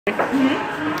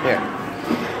Here.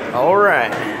 All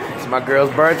right. It's my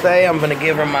girl's birthday. I'm gonna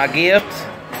give her my gift.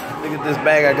 Look at this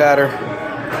bag I got her.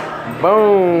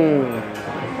 Boom.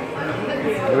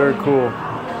 Very cool.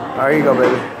 All right, here you go,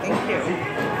 baby. Thank you.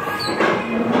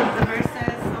 The verse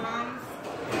says Psalms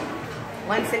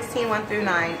 116, 1 through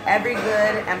 9. Every good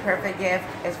and perfect gift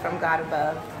is from God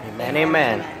above. Amen,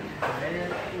 amen.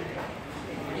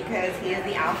 Because he is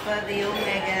the Alpha, the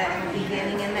Omega, and the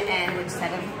beginning and the end, which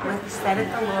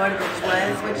saideth the Lord, which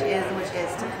was, which is, and which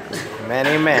is to come. Amen,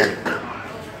 amen.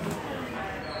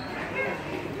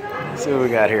 Let's see what we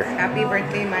got here. Happy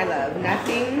birthday, my love.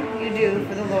 Nothing you do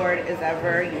for the Lord is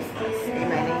ever useless.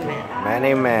 Amen, amen. Amen,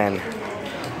 amen.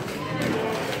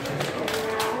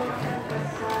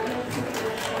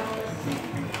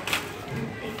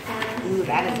 Ooh,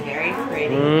 that is very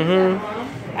pretty. Mm-hmm.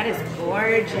 That is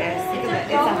gorgeous. Look at that.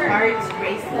 It's a heart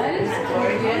bracelet. It's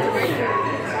gorgeous.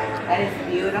 That is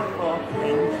beautiful.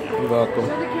 Thank you. You're welcome.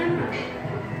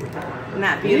 Isn't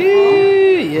that beautiful?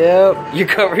 Yep. You're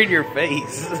covering your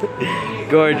face.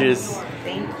 Gorgeous.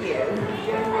 Thank you.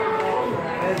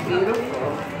 That is beautiful.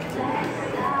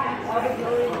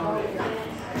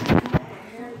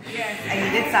 Yes, I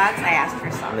needed socks. I asked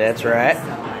for socks. That's right.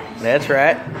 That's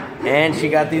right. And she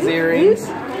got these earrings.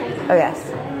 Oh, yes.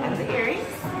 And the earrings.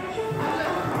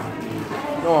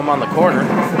 Oh, I'm on the corner.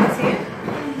 Let's see it.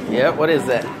 Yep, what is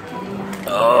that?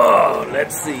 Oh,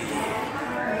 let's see.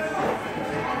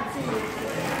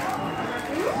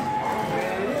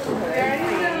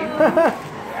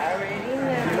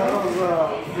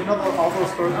 All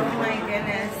those stores. Oh my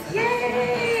goodness.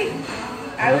 Yay!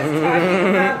 I was talking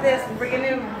about this.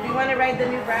 We want to ride the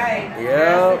new ride.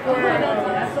 Yep.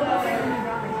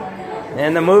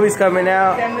 And the movie's coming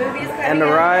out. The movie's coming and the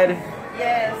out. ride.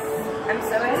 Yes. I'm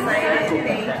so excited.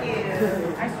 Thank you.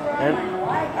 And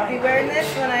I'll be wearing this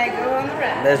when I go on the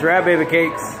ride. there's rat baby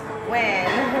cakes. When?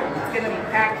 It's going to be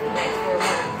packed for the next 4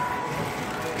 months.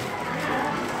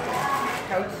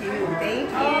 How cute. Thank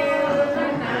you.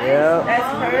 Yep.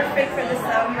 That's perfect for the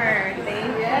summer.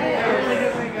 Thank you.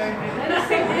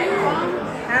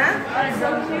 Huh?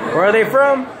 Where are they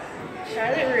from?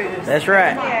 Charlotte Russe. That's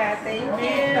right. Yeah, thank you.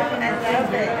 I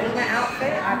love it. And my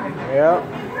outfit. Yep.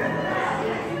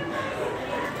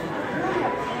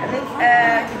 I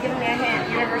think you're giving me a hint.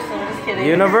 Universal. Just kidding.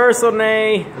 Universal,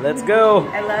 Nay. Let's go.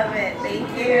 I love it. Thank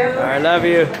you. I love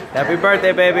you. Happy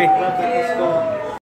birthday, baby. Thank you.